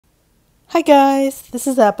Hi guys, this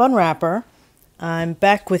is App Unwrapper. I'm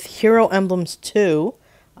back with Hero Emblems 2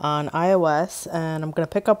 on iOS, and I'm going to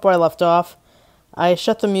pick up where I left off. I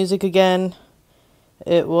shut the music again.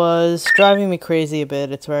 It was driving me crazy a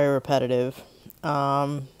bit. It's very repetitive.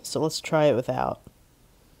 So let's try it without.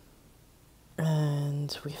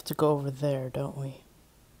 And we have to go over there, don't we?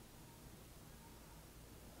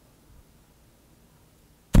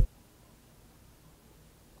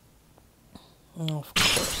 Oh, of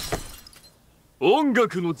course. 音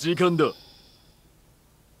楽の時間だ。 Let's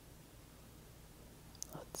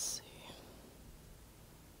see.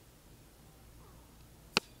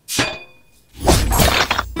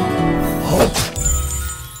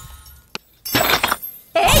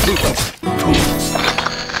 Hey!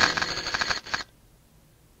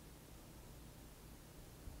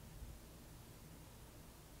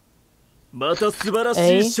 また素晴らし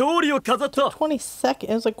い勝利を飾った。 20 seconds.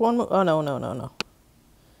 It was like one. Oh no.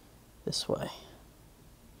 This way.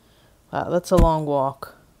 Wow, that's a long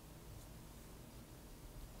walk.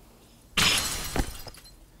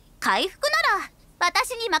 回復なら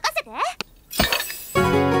私に任せて。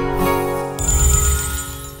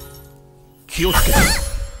気をつけて。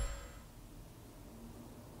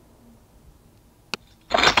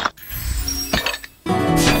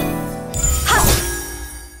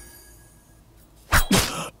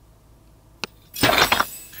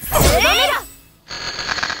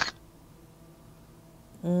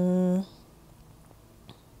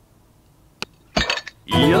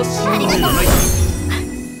癒しのない。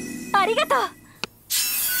ありがとう。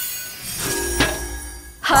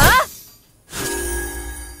はあ。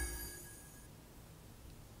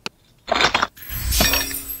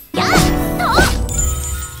やっ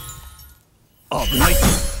と。危ない。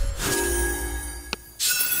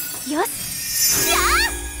よし。やあ。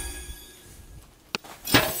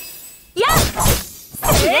や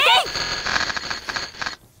っ。せい。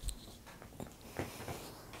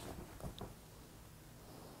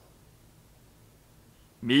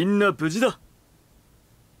みんな無事だ。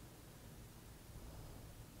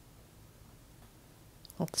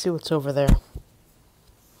Let's see what's over there.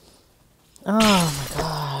 Oh my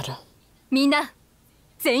god. みんな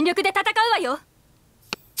全力で戦うわよ。はっ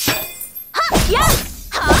やっ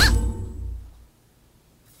は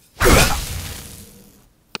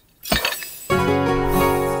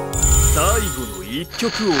最後の一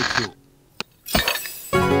曲を今日。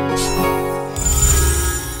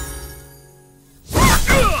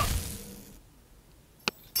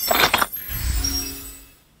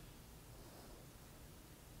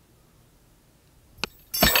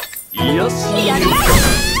 よしやる。は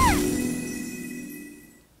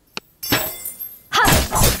っ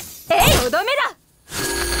えいとどめだ。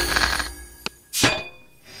切り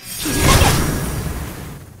裂け。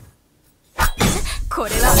これ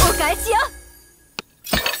はお返しよ。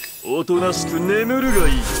おとなしく眠るが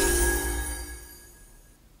いい。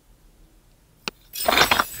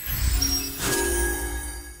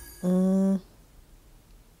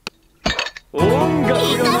音楽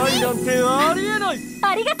がないなんてありえない。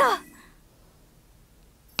ありがとう。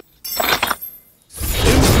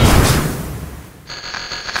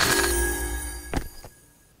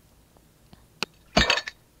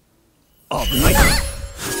 危ない。は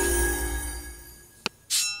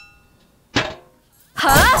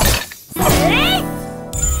あ。せい。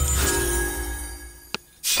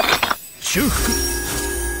修復。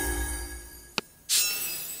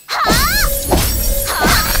はあ。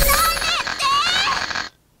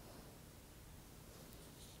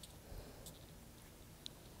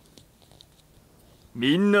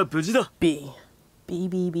みんな無事だ。 B.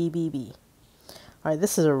 Alright,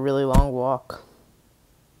 this is a really long walk.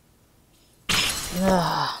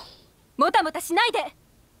 もたもたしないで。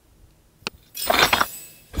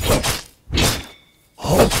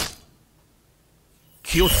はっ。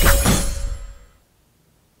気をつけて。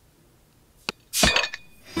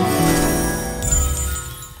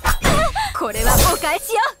これはお返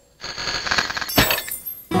しよ。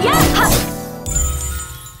やっはっ。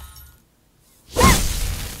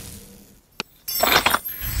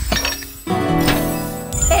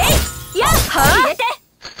 入れて。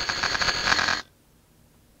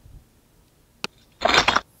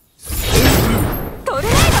トルネ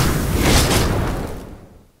ー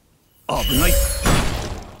ド。危ない。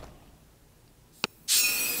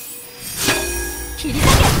切り裂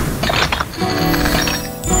け。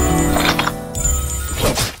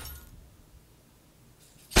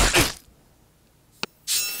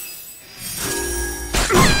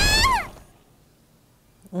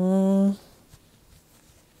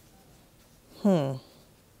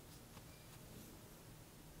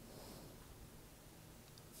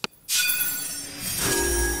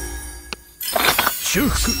修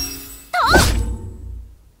復。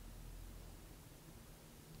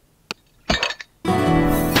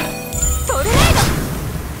トルネー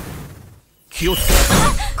気をつけ。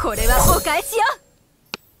ド。これはお返しよ。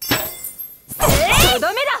とど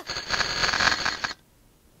めだ。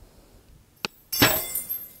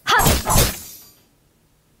はっ。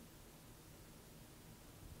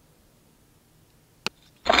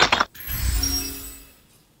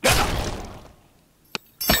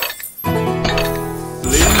ス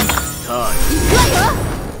リンタイ行くわよ。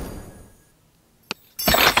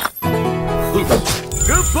ム。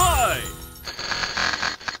グッバイ。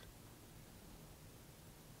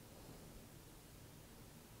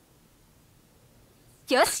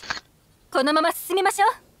よし、このまま進みましょう。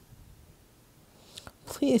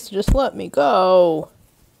 Please just let me go.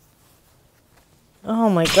 Oh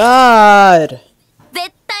my god.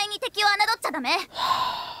 絶対に敵を侮っちゃダメ。は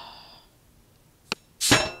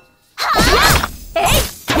あ、えい。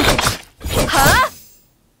はあ。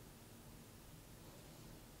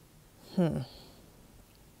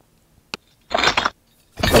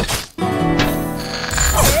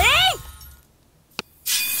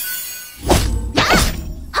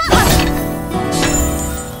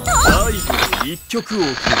最後の一曲を送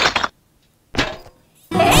る。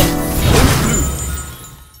えい。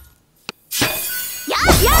や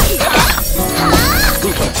や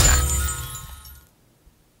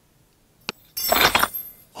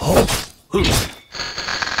はふん。完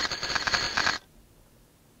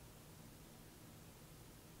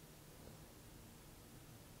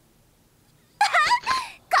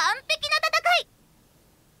璧な戦い。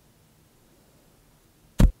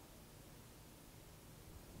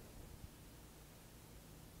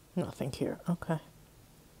Nothing here. Okay.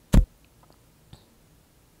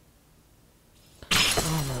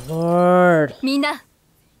 Oh my lord. みんな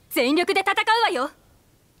全力で戦うわよ。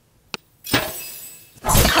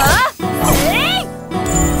はあ、えい。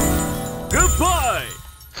グッバイ。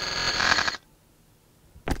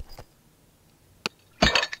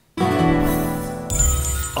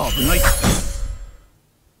危ない。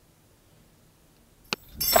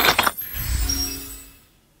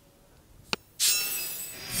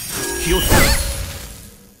気をつけ。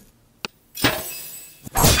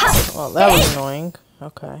Oh, that was annoying.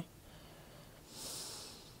 Okay.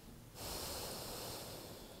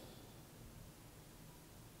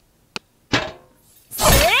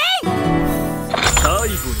 最後の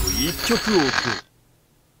一曲を送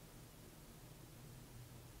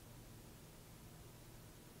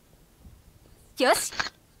る。よし、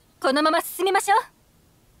このまま進みましょう。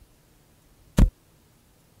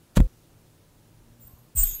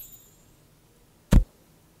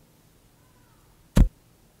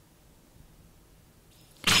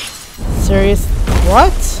Serious?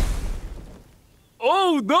 What?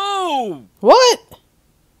 Oh no! What?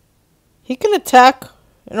 He can attack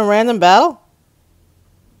in a random battle?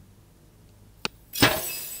 や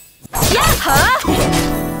っは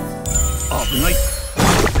あ。危ない。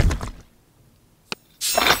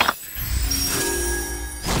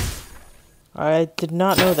I did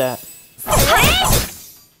not know that.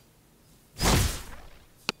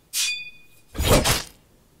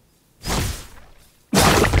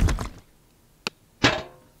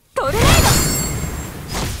 トルネード。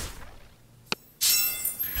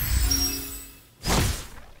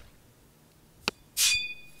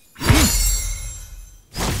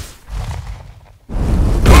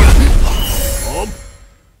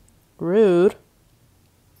 Rude.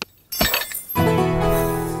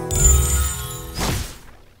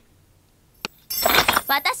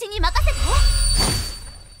 私に任せて。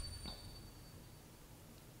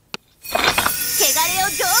汚れを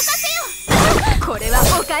浄化せよ。これは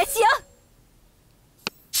お返しよ。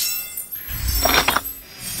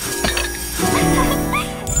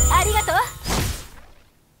ありがとう。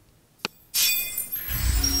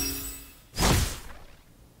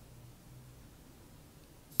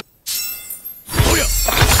おや。汚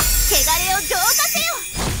れを浄化せよ。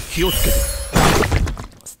気をつけて。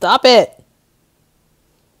 Stop it!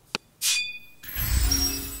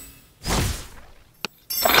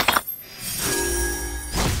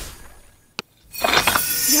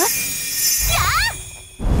 よし。やあ。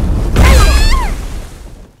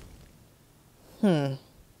Hmm.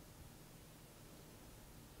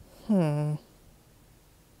 Hmm.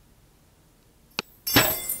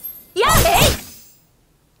 やえい。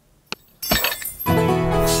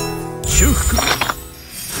修復。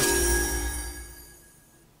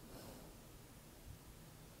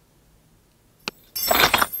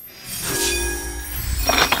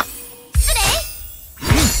失礼。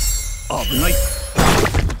危ない。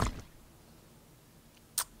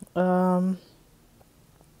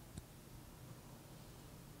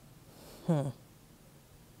Sleep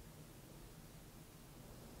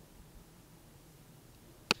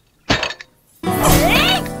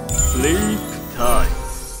time.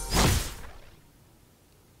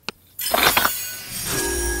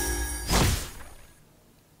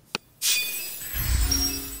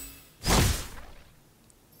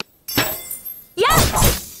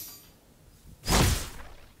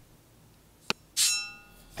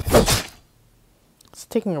 It's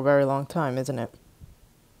taking a very long time, isn't it?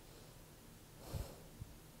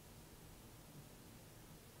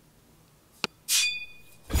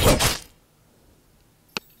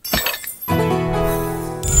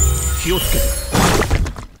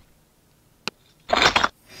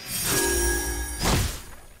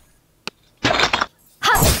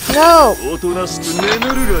 No! おとなしく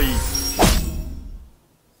眠るがいい。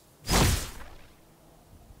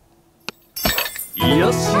い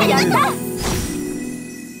やしね。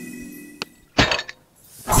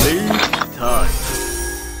Sleep time.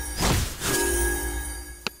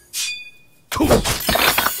 と、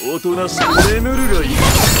おとなしく眠るがいい。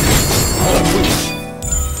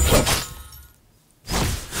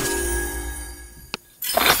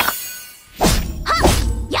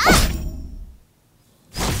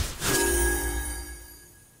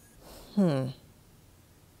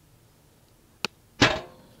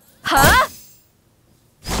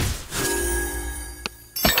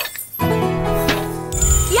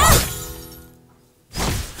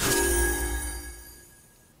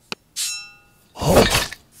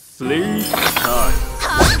Sleep time.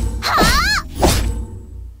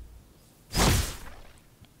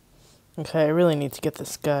 Okay, I really need to get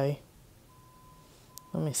this guy.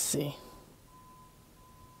 Let me see.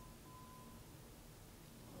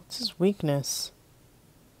 What's his weakness?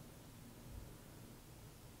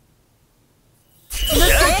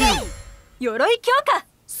 鎧強化。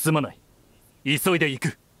すまない。急いで行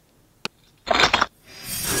く。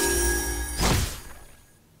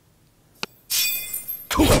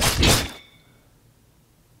と。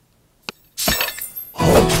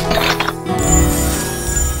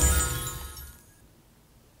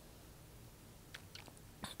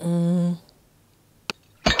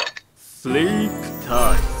Sleep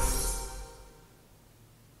time.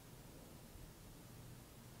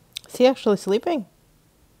 Is he actually sleeping?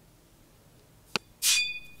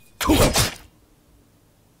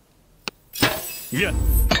 Yeah.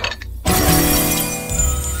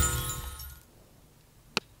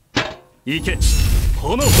 行け。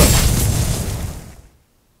炎。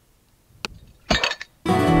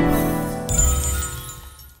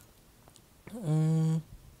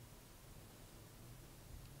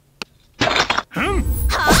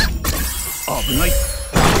危ない。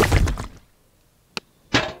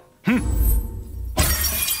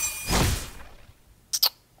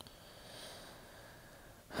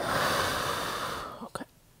Okay.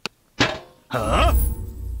 はあ。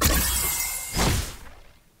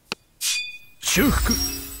修復。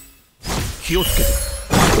気をつけて。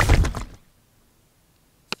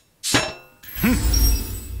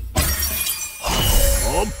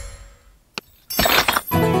はあ。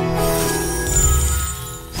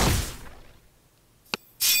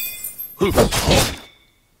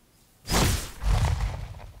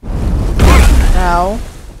Ow.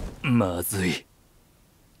 まずい。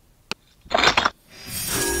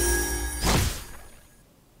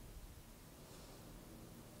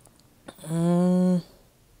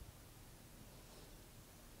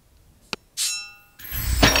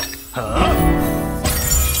はあ。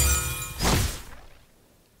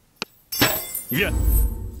いや。は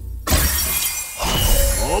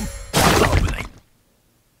あ。危ない。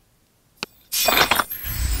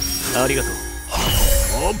ありがとう。は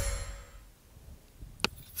あ。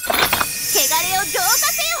汚れを浄化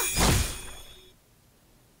せよ。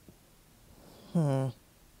お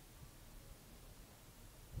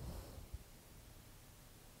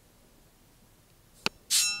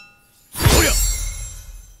や。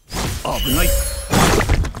危ない。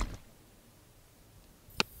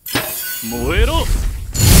燃えろ。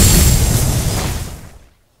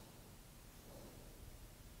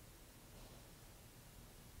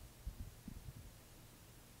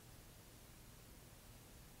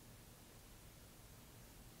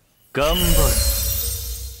頑張る。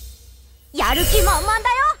やる気満々だよ。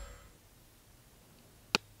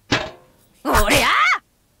おりゃ。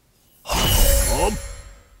はあ。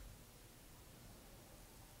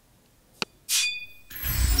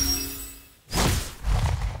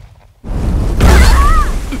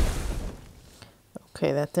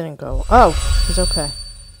Okay, that didn't go. Oh, he's okay.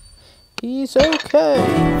 He's okay.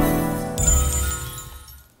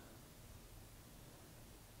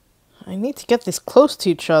 I need to get this close to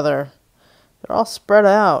each other. They're all spread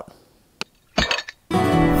out.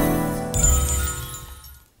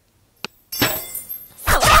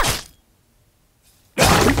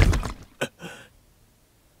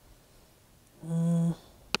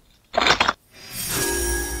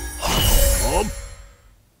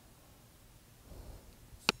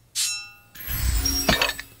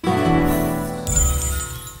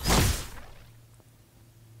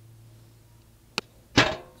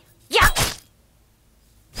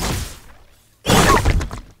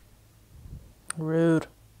 Rude.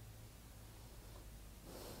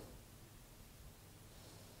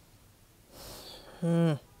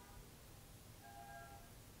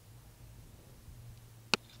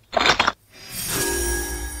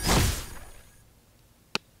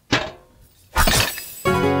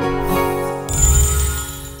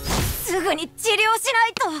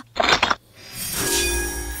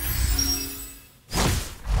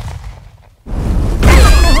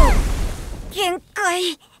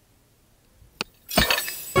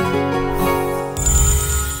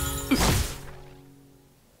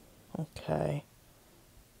 Okay.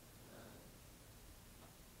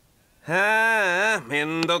 はあ、め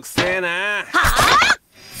んどくせえな。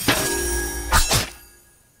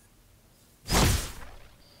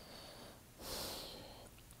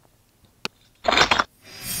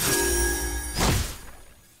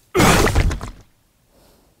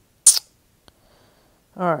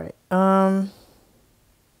All right.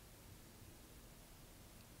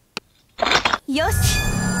 よし、す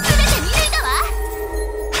べて見抜いたわ。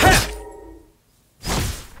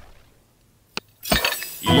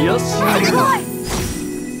よし。すごい。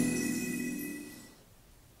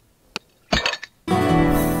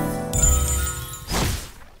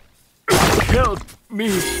Help me.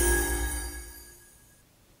 よ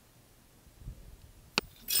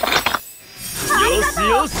し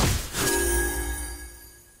よし。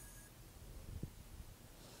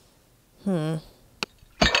と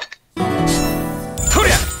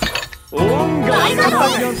りゃ。音楽の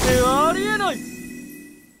なんてありえない。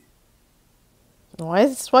 Why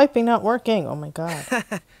is swiping not working? Oh my god.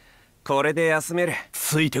 これで休める。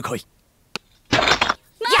ついてこい。まだ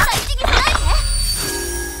一撃備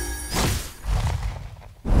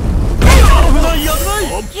危ない危ない。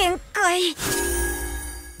えて。限界。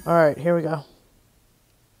 All right, here we go.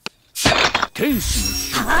 天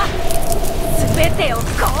使のすべてを凍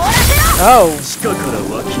らせろ。 Oh, 地下から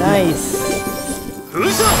湧き nice. う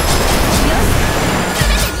ざ。す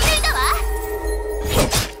べて見抜いたわ。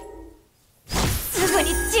すぐに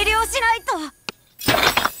治療しないと。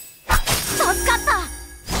助かった。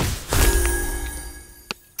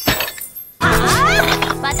ああ、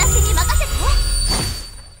私に任せて。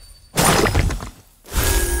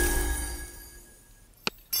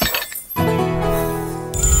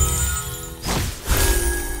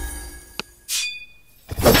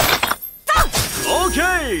オーケ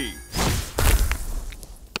ー。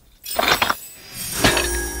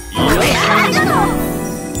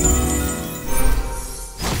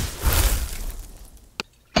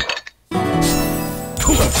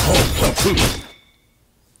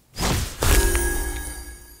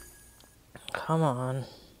Come on.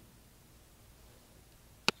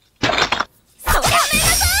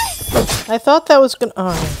 I thought that was gonna.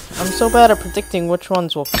 Oh, I'm so bad at predicting which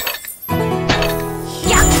ones will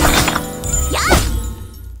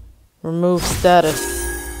remove status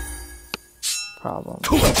problem.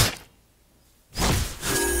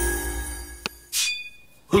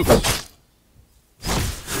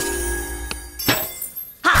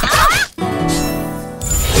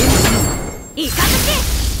 いかずき。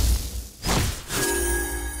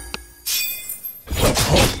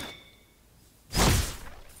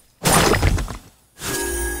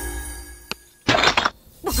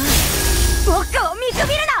僕を見く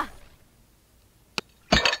びるな。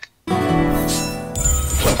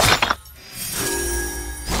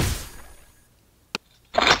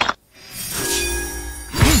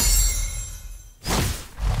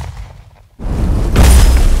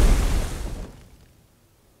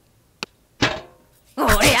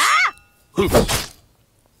おりゃ。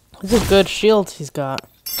 These are good shields he's got.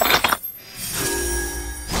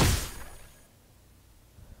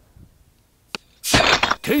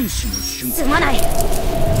 天使の瞬すまない。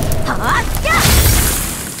はっきゃ。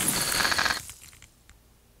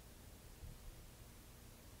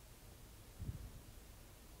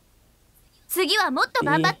次はもっと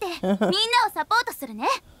頑張ってみんなをサポートするね。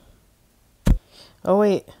 Oh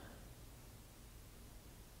wait.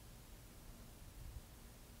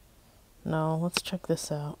 No, let's check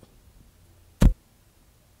this out.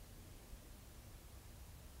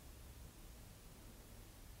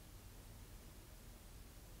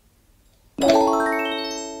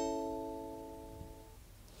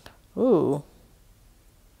 Ooh.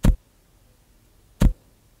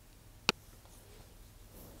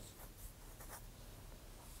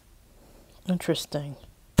 Interesting.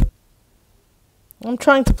 I'm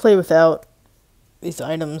trying to play without these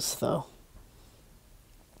items, though.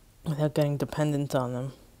 Without getting dependent on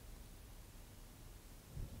them.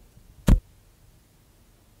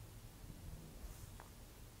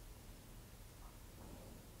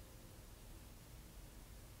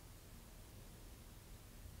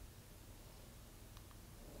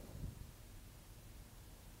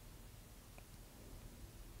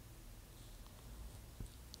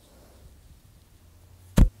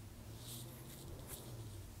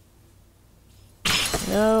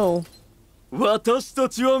 No. 私た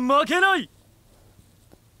ちは負けない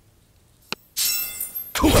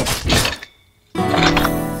とと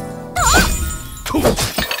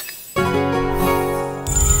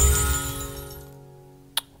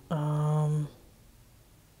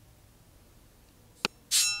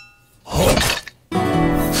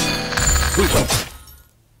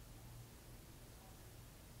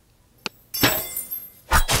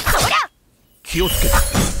気をつけて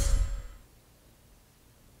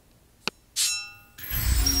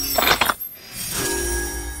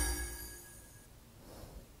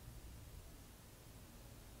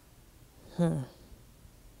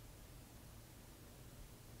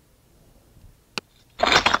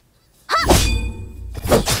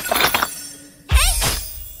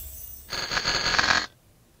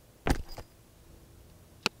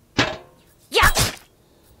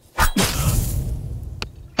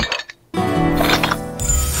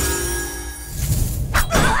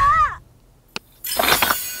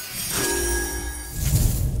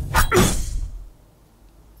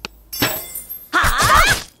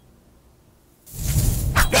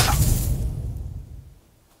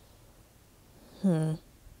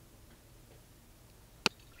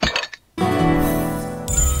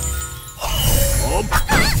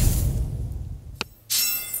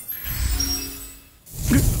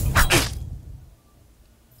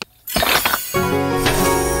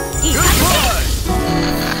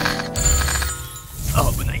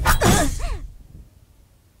危ない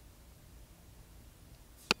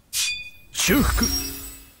修復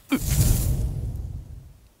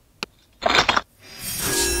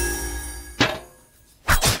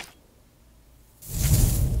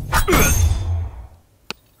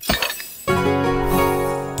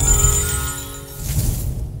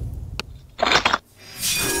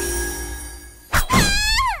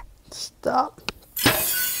Stop.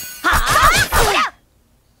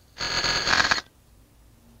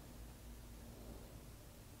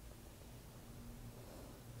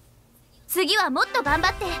 次はもっと頑張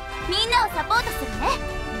ってみんなをサポートするね。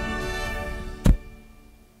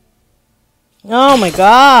 Oh my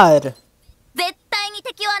god. 絶対に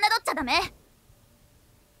敵を侮っちゃダメ。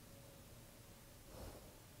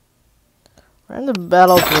 Random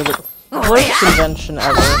battles were the worst invention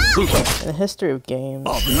ever in the history of games.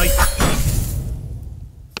 危ない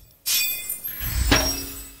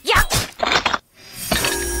やっ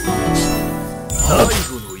最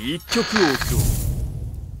後の一曲を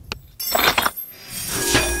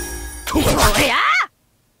どう おりゃ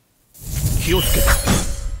気をつけて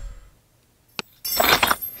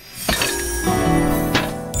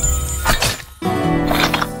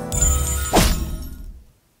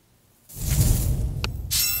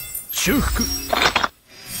修復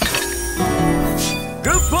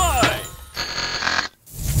Goodbye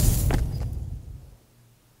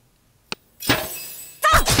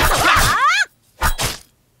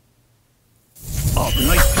危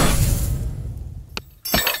ない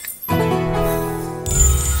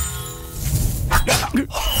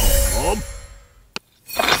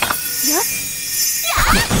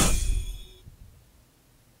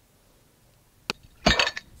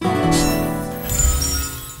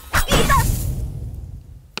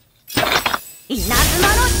稲妻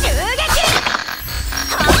の襲撃。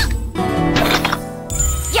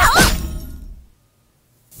やお。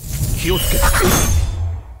気をつけて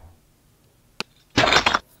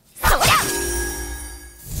そりゃ。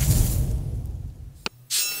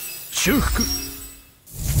修復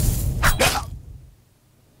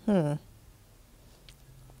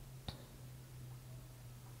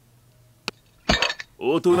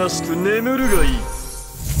おとなしく眠るがいい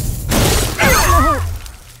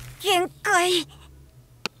限界。助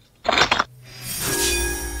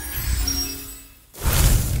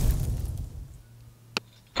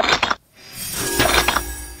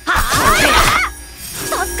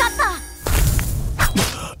かった。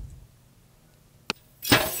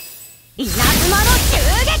稲妻の襲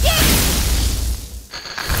撃。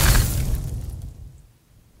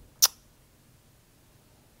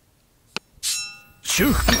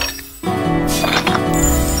修復。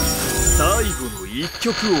最後の一曲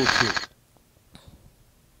を置く。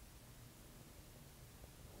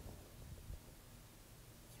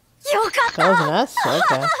よかっ That た was an S?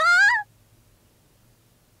 Okay.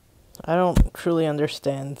 I don't truly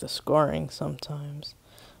understand the scoring sometimes.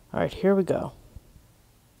 Alright, here we go.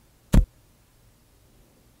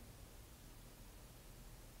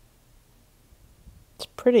 It's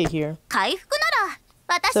pretty here. 回復なら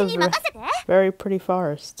私 It's a に任せて。 very pretty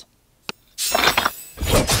forest.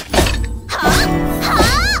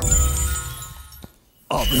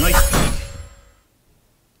 危ない。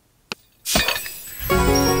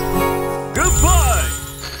グッバ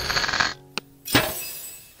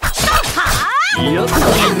イ。やった。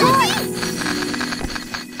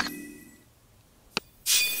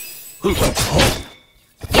ふっ。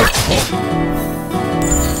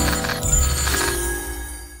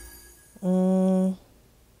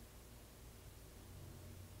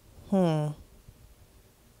Hmm.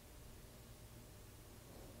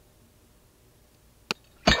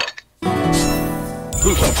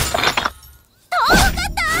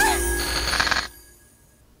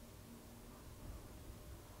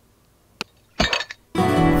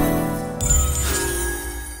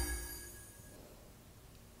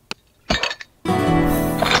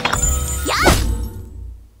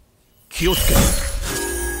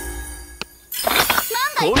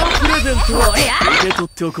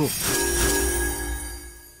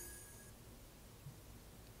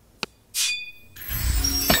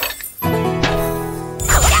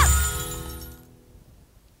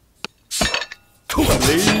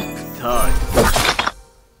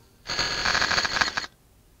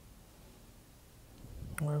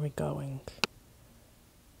 Where are we going?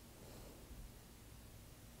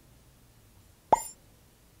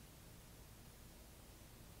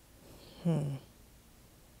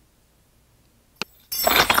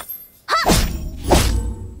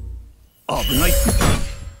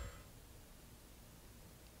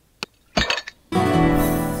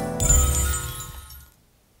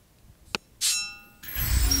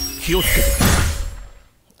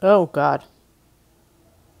 Oh God.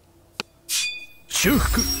 修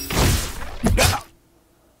復。汚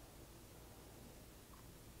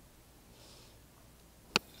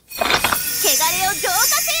れを浄化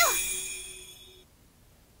せよ。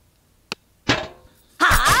は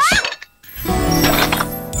あ。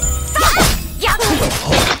やっ。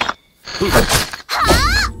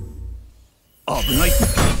危ない。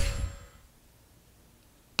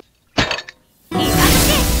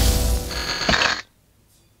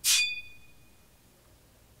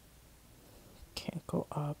Can't go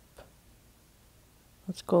up.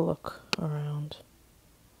 Let's go look around.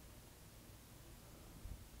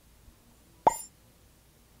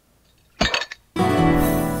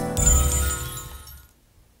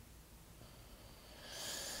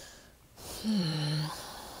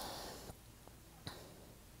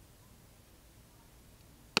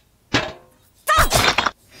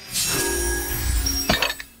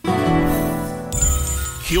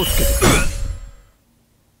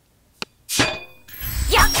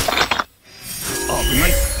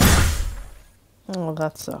 Oh,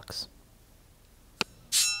 that sucks.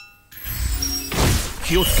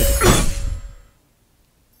 気をつけて。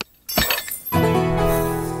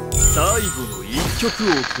最後の一曲を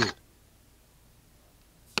置く。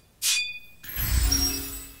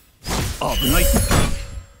危ない。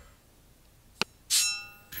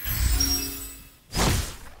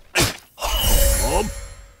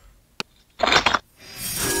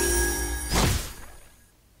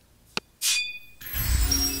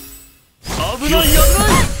危ない危ない。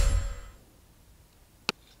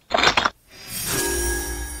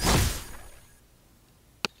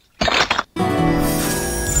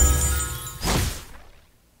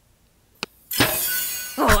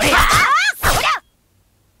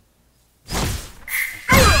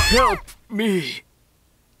Help me。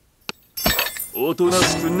おとな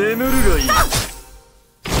しく眠るがいい。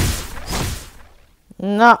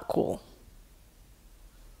Not cool.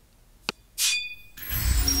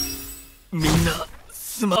 みんな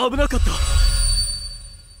すま危なかった。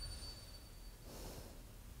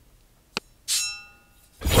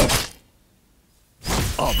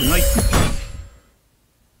危ない。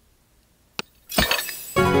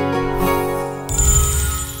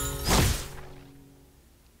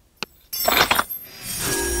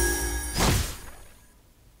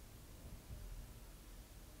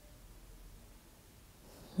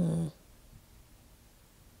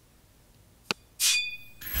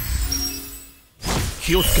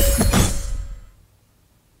気をつけて。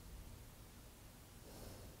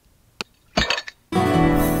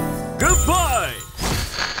グッバイ。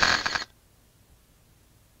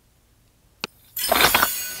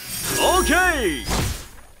ケー。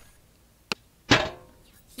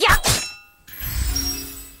やっ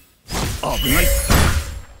危ない。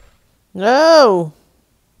 No!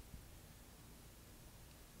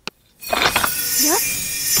 よ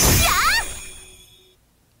しや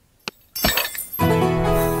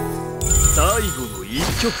最後の一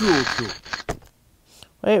曲を送ろう。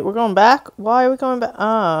 Wait, we're going back? Why are we going back?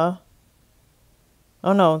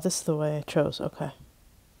 Oh no, this is the way I chose. Okay.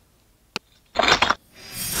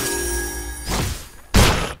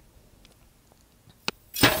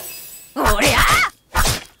 おりゃは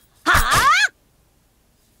あ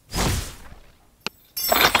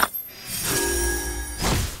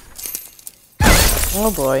Oh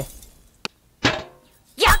boy.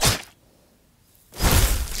 やっ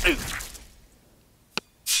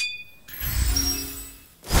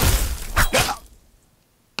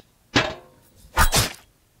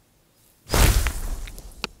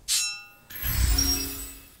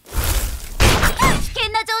危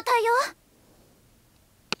険な状態よ。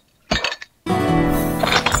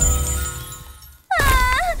ああ、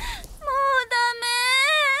もうダ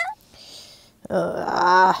メ。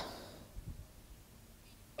Ah.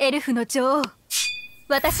 エルフの女王、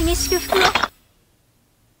私に祝福を。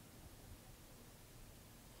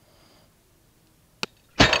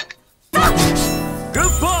グ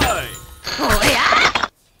ッバイ。おりゃ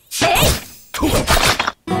えいとえい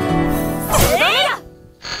や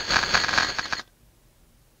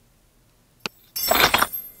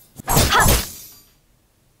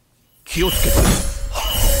気をつけて。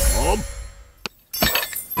はっ。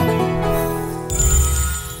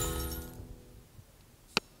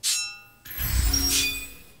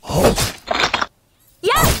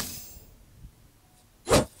 やっ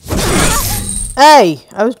Hey!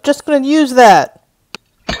 I was just gonna use that!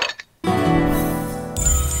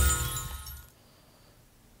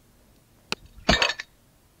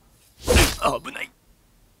 危ない。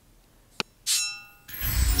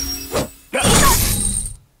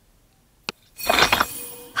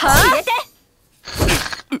はあ入れて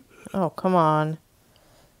Oh, come on.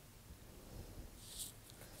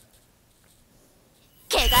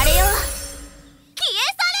 汚れよ消え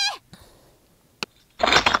去れ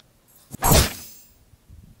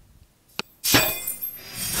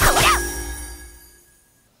そりゃ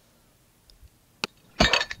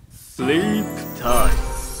スリープタイ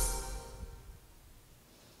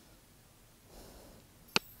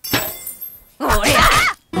ム。 おりゃ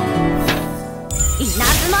稲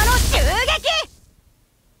妻の襲撃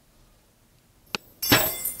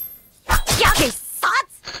や必殺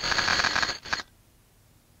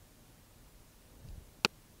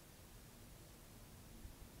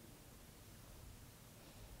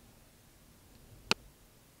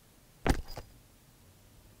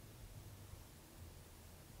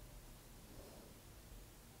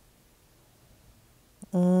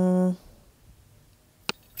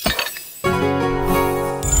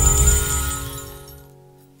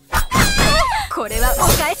これはお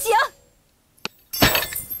返しよ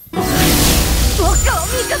僕を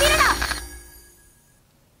見くびるな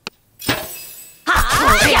は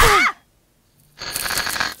ありゃ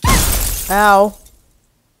Ow.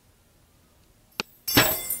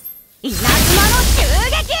 稲妻の襲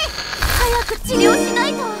撃早く治療しない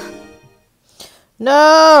と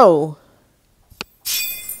No!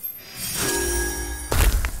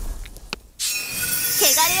 汚れ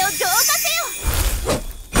を浄化せよ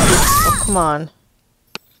Oh, come on.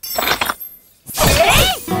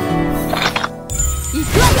 行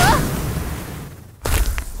くわよ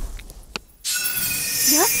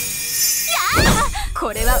よしやあ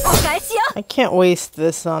これはお返しよ I can't waste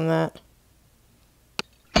this on that.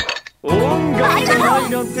 音楽がない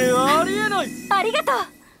なんてありえない。ありがとう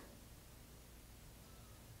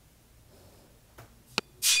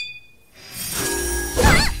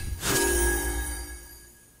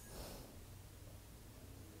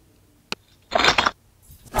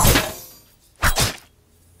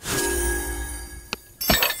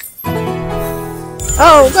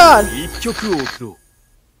Oh, God! 一曲を送ろう。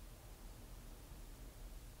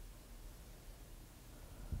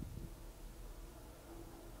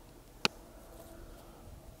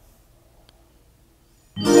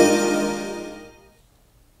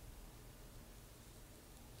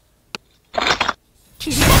 切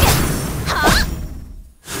り裂けは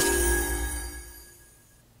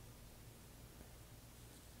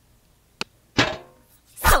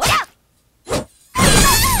あそりゃ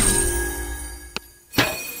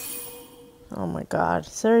Oh my God.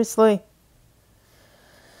 Seriously?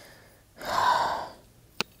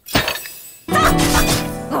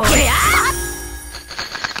 おりゃ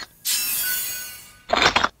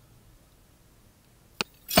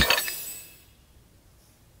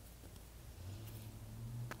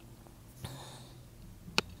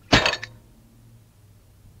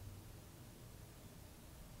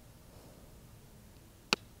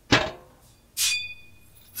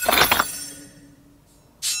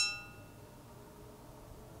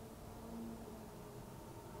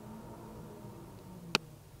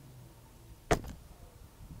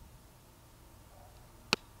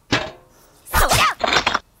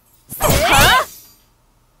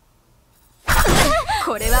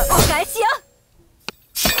これはお返しよ。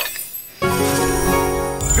グ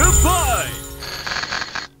ッバイ。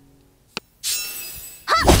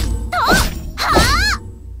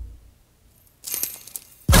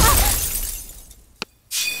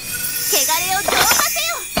汚れを浄化せ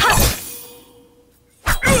よ。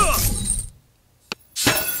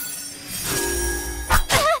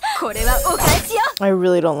これはお返しよ。 I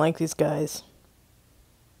really don't like these guys.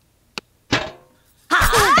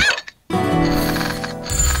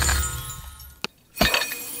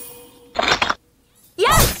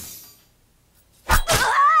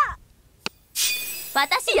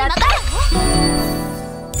 私やったよ。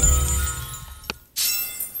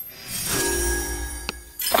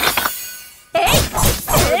えい、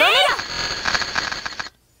それだ。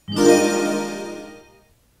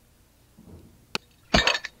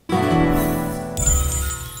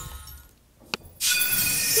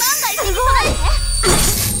万が一に備え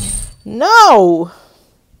て。 No!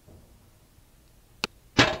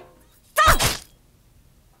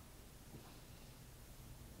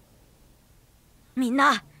 みん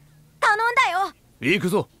な頼んだよ。行く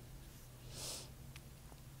ぞ。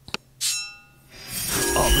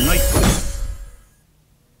危ない。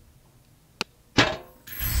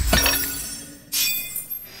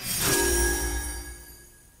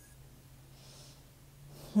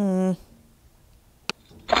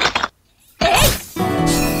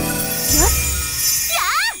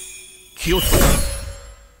気をつけろ。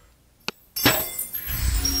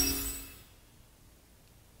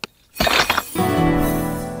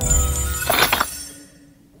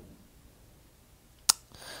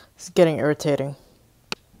It's getting irritating.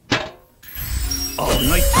 危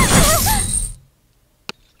ない。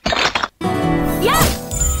やっ、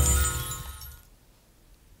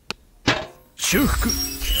修復。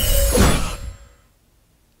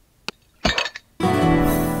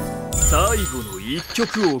最後の一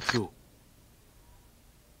曲を送ろう。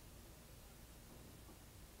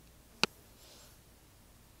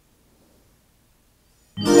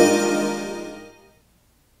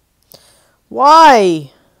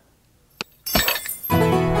Why?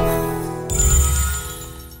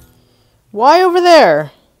 Why over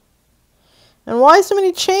there? And why so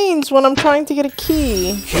many chains when I'm trying to get a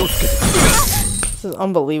key? 気をつけて。 This is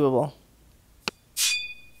unbelievable.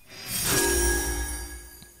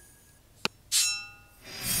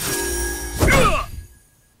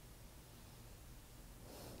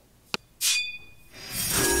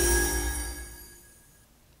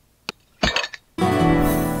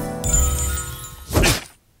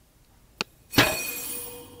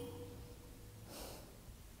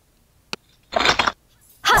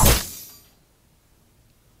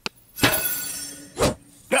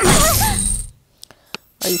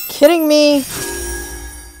 Are you kidding me?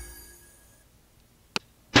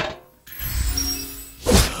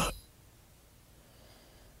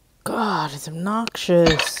 God, it's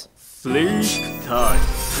obnoxious. Sleep time.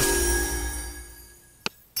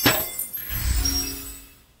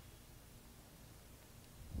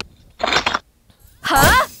 は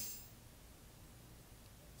あ、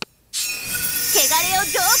汚れを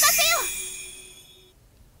浄化せよ。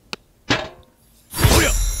おりゃ。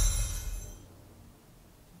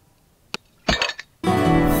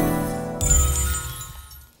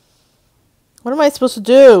 What am I supposed to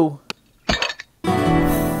do?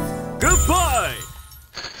 Goodbye.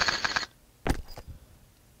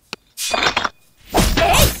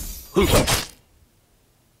 ふっ。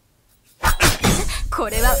こ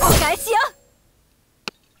れはお返しよ。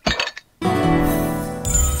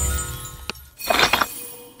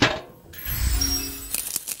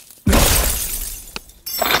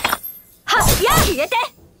はっや、消えて。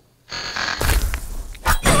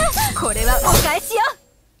これはお返しよ。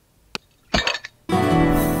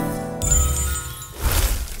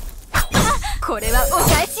これはお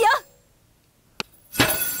返しよ。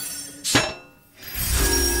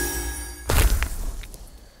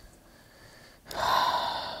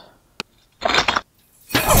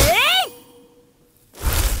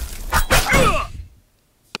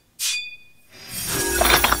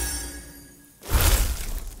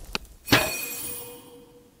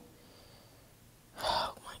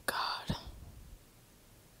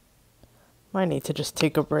I need to just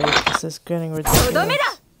take a break. This is getting とどめ ridiculous.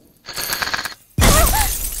 だ。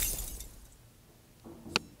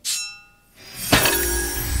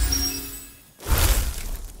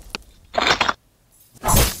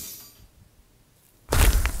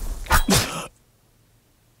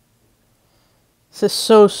This is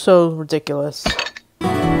so ridiculous.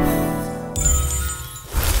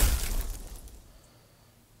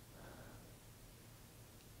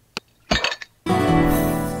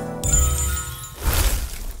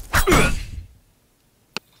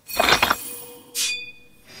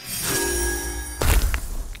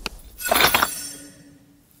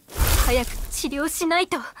 治療しない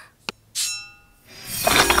と。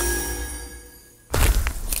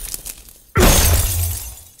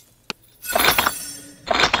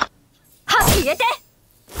入れて。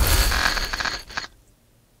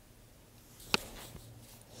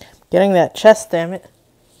Getting that chest, damn it.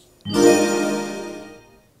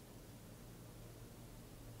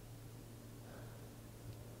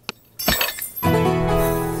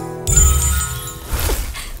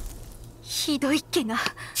 ひどいっけな。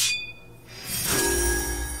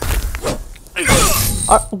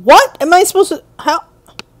What am I supposed to? How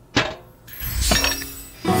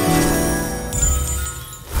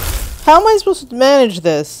am I supposed to manage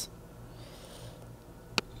this?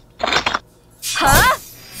 はあ、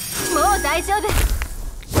もう大丈夫。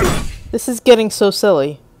 This is getting so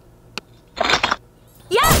silly.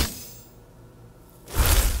 やっ。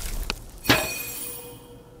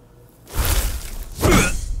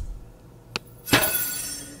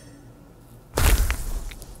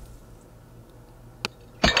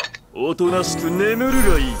おとなしく眠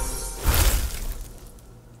るがいい。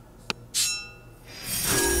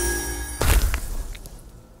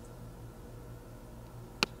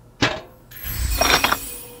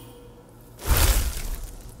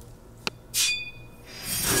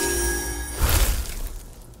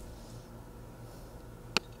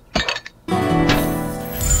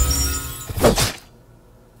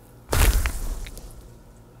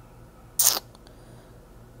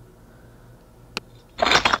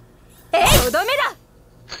とどめだ。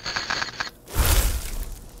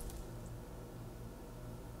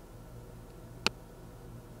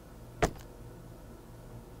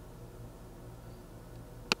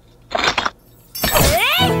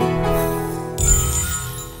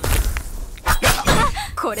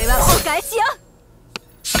これはお返しよ。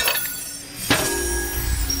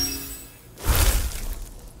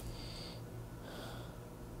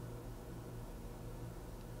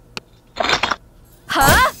は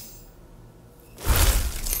あ。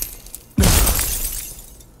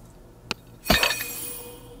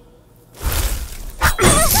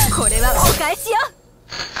これはお返しよ。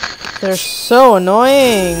 They're so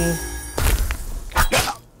annoying.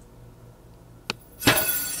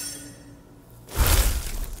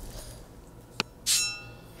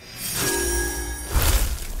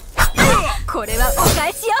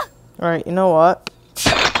 Alright, you know what?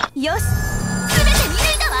 よし、すべて見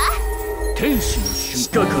抜いたわ。天使の地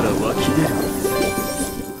下から湧き出る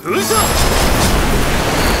風車。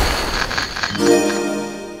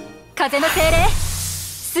風の精霊、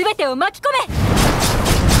すべてを巻き込め。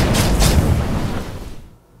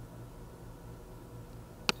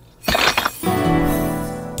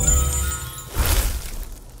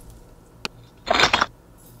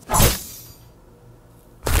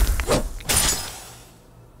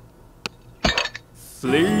ス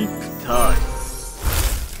リープタイム。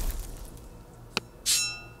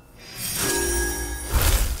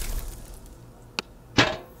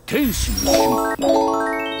天使の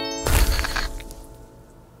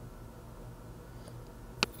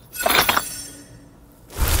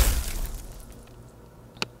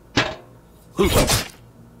ふっ。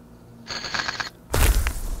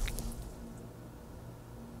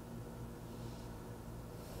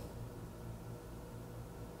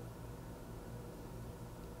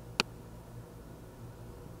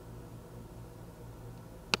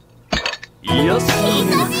いや、すいい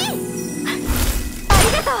感じ。あ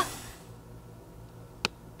りがとう。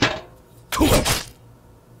と。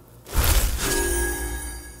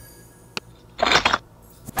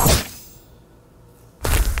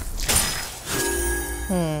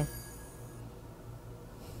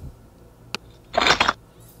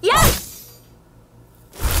やっ。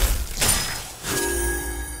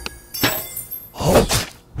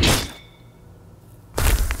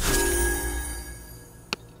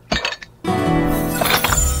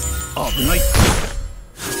危ない。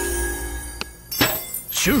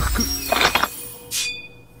修復。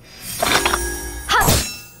はっ。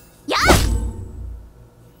やっ。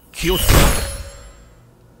気をつけ。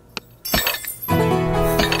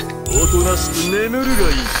おとなしく眠るが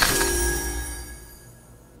いい。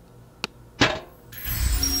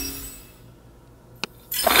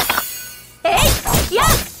やっ。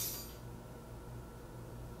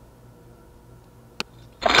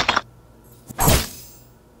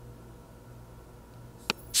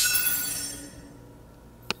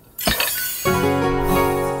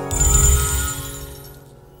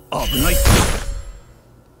危ない。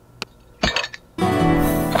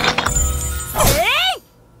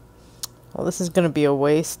Well, this is gonna be a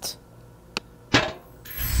waste.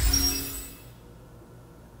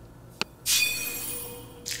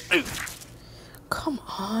 Come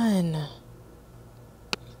on.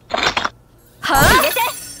 入れて。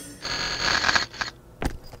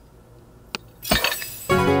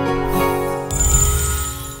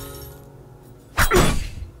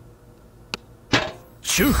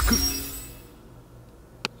修復。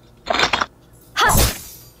はっ。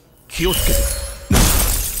気をつけて。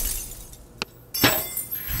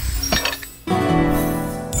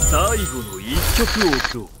最後の一曲を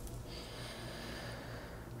送ろう。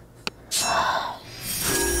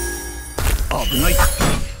危ない。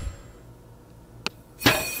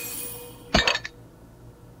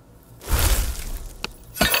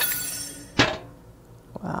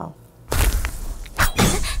Wow.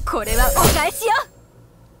 これはお返しよ。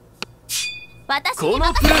私こ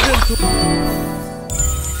のプレゼント。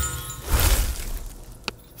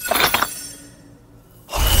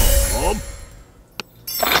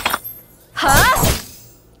はあ。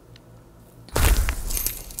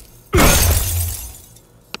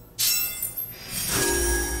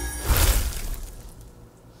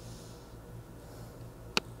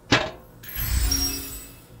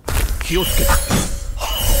気をつけて。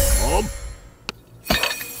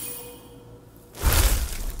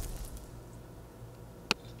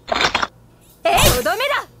とどめだ。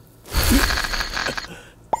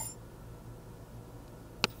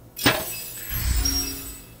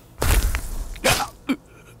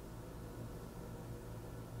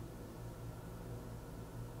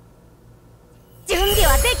準備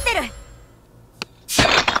はできてる。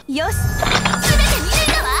よし、すべて見る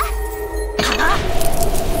んだわ。はあ、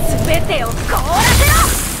すべてを凍らせろ。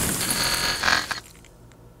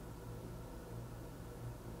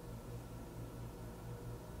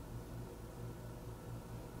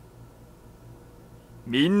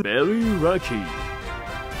みんな very lucky.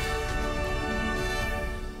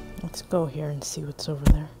 Let's go here and see what's over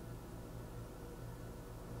there.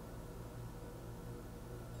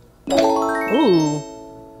 Ooh.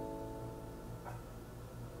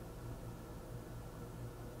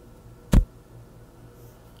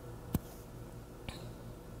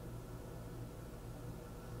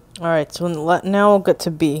 Alright, so now we'll get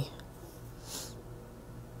to B.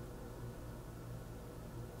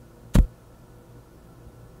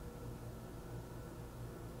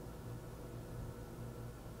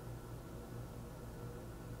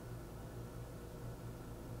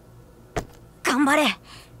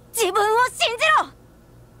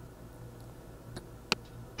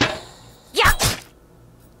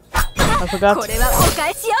 I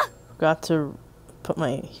forgot to put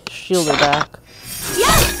my shielder back.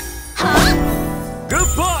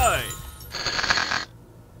 Goodbye.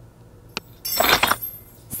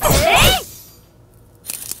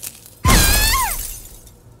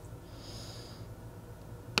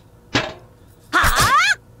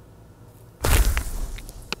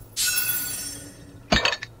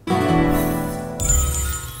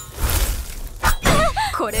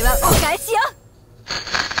 これはお返しよ。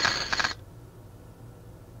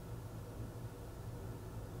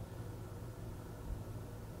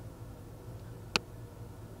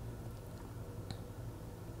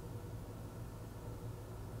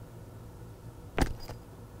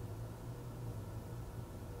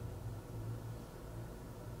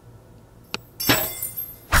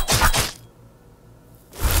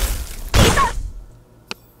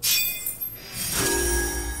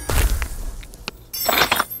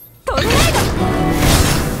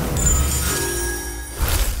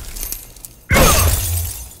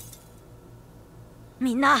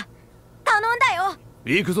みんな頼んだよ。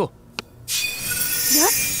行くぞ。よ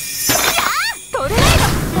し。トルネード。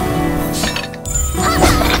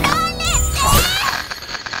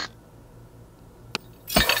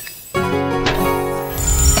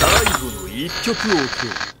最後の一曲を送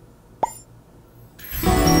ろ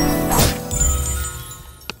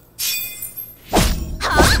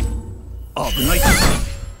う。危ない。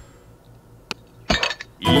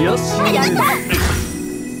よし。やった。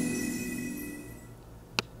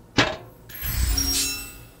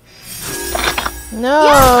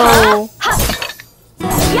No! 入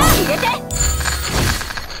れて。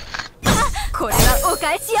これはお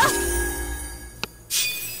返しよ。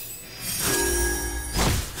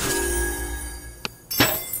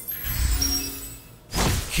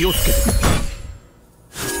気をつけて。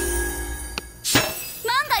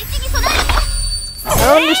万が一に備えて。I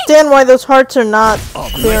don't understand why those hearts are not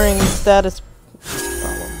clearing status problems.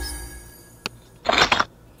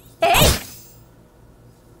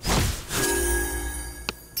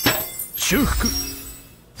 修復。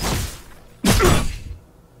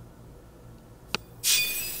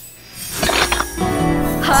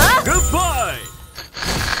グッバイ。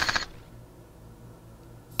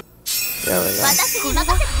There we go. 私に任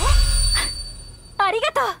せて。あり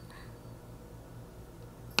がとう。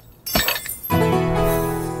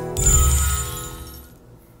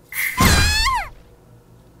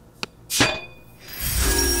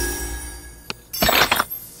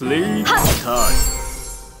Sleep time.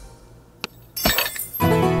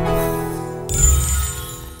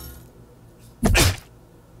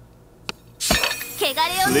 汚れ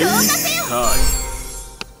を Sleep 浄化せよ time.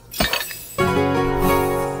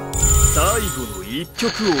 最後の一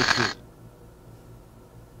曲を置く。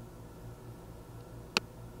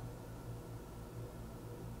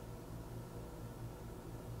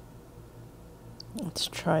 Let's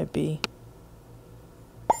try B.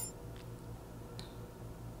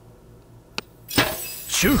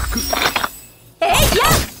 修復。えいや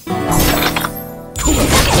とば。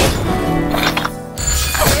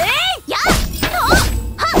えいやと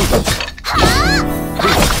は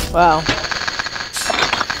は Wow.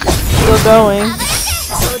 Still going.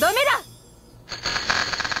 とどめだ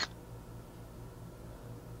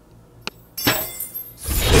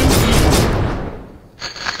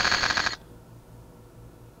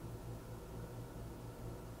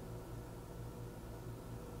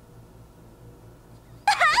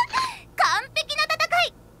完璧な戦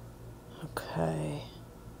い Okay.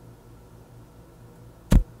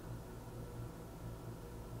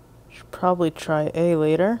 Should probably try A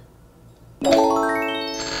later.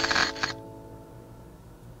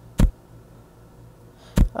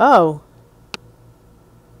 Oh.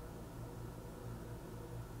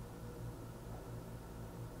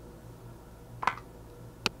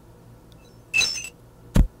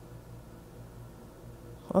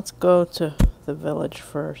 Let's go to the village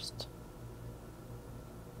first.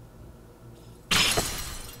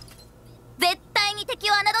 絶対に敵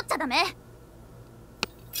を侮っちゃダメ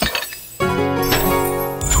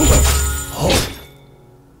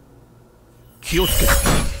気をつけて。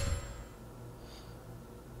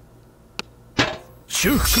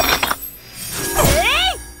修復。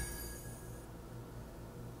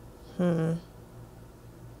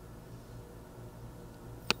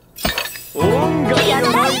 音楽が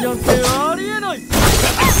ないなんてありえない。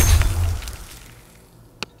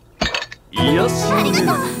癒しの目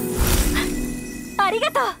だ。ありが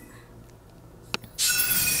とうよ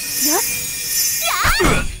しや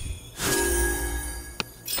っ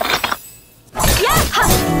やっは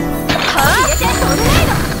は入れてトルネー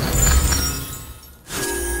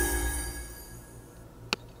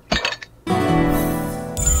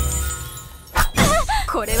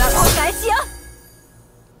ドこれはお返しよ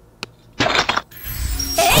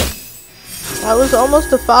That was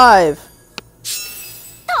almost a 5.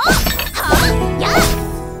 はや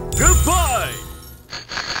Goodbye。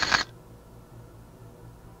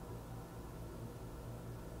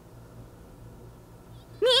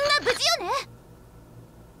みんな無事よね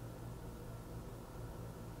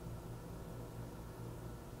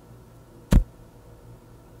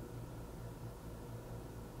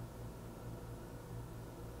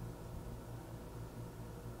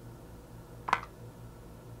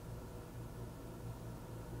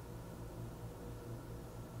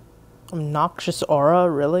Obnoxious aura,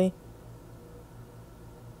 really?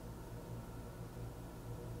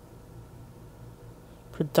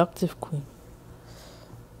 Productive queen.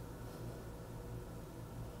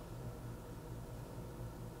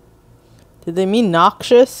 Did they mean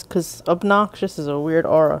noxious? Because obnoxious is a weird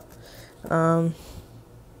aura.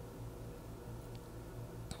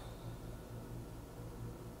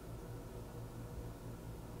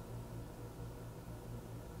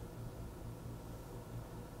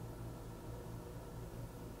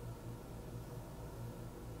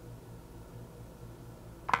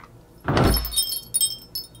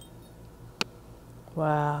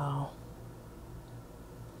 Wow.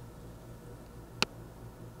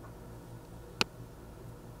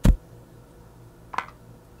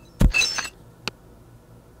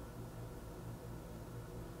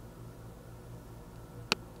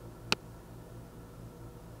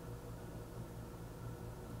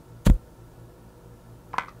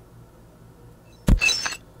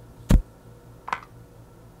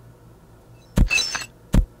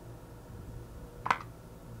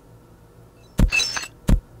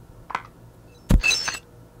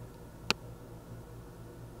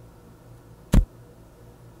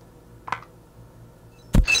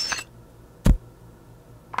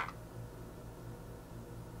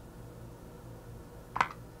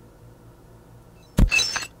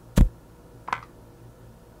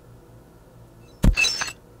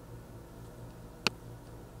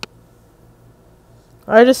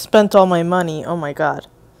 I just spent all my money. Oh my god.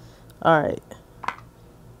 Alright.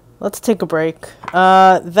 Let's take a break.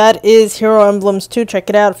 That is Hero Emblems 2. Check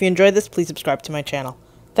it out. If you enjoyed this, please subscribe to my channel.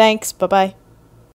 Thanks. Bye-bye.